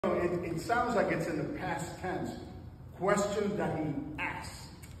it sounds like it's in the past tense, questions that he asked.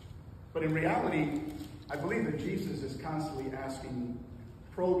 But in reality, I believe that Jesus is constantly asking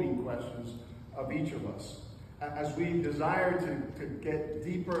probing questions of each of us. As we desire to get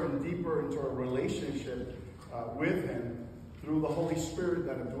deeper and deeper into a relationship with him through the Holy Spirit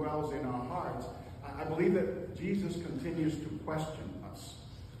that dwells in our hearts, I believe that Jesus continues to question us.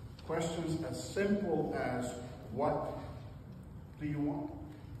 Questions as simple as, what do you want?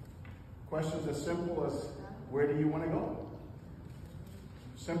 Questions as simple as, where do you want to go?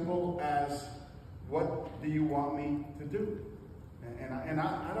 Simple as, what do you want me to do? And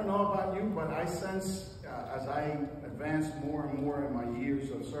I don't know about you, but I sense as I advance more and more in my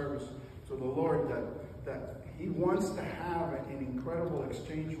years of service to the Lord that he wants to have an incredible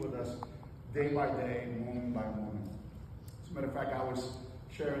exchange with us day by day, moment by moment. As a matter of fact, I was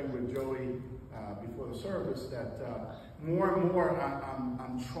sharing with Joey before the service that more and more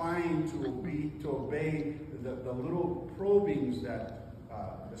I'm trying to obey the little probings that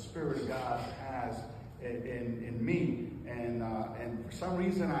the Spirit of God has in me, and for some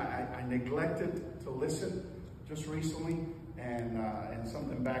reason I neglected to listen just recently, and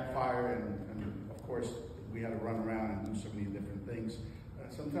something backfired, and of course we had to run around and do so many different things.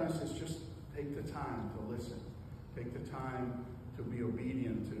 Sometimes it's just take the time to listen, take the time to be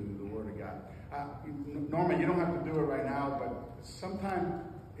obedient to the Word of God. Norma, you don't have to do it right now, but sometime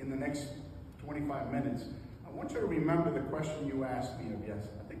in the next 25 minutes, I want you to remember the question you asked me of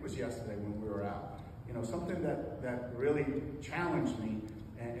yesterday. I think it was yesterday when we were out. You know, something that really challenged me,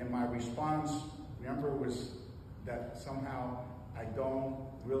 and my response, remember, was that somehow I don't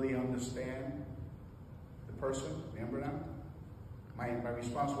really understand the person. Remember that? My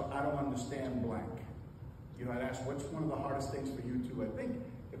response was, I don't understand blank. You know, I'd ask, what's one of the hardest things for you to, I think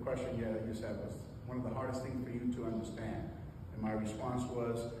the question you said was, one of the hardest things for you to understand. And my response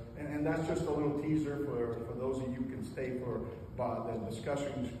was, and that's just a little teaser for those of you who can stay for the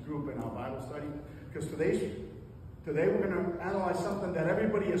discussion group in our Bible study. Because today we're going to analyze something that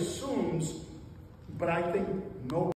everybody assumes, but I think nobody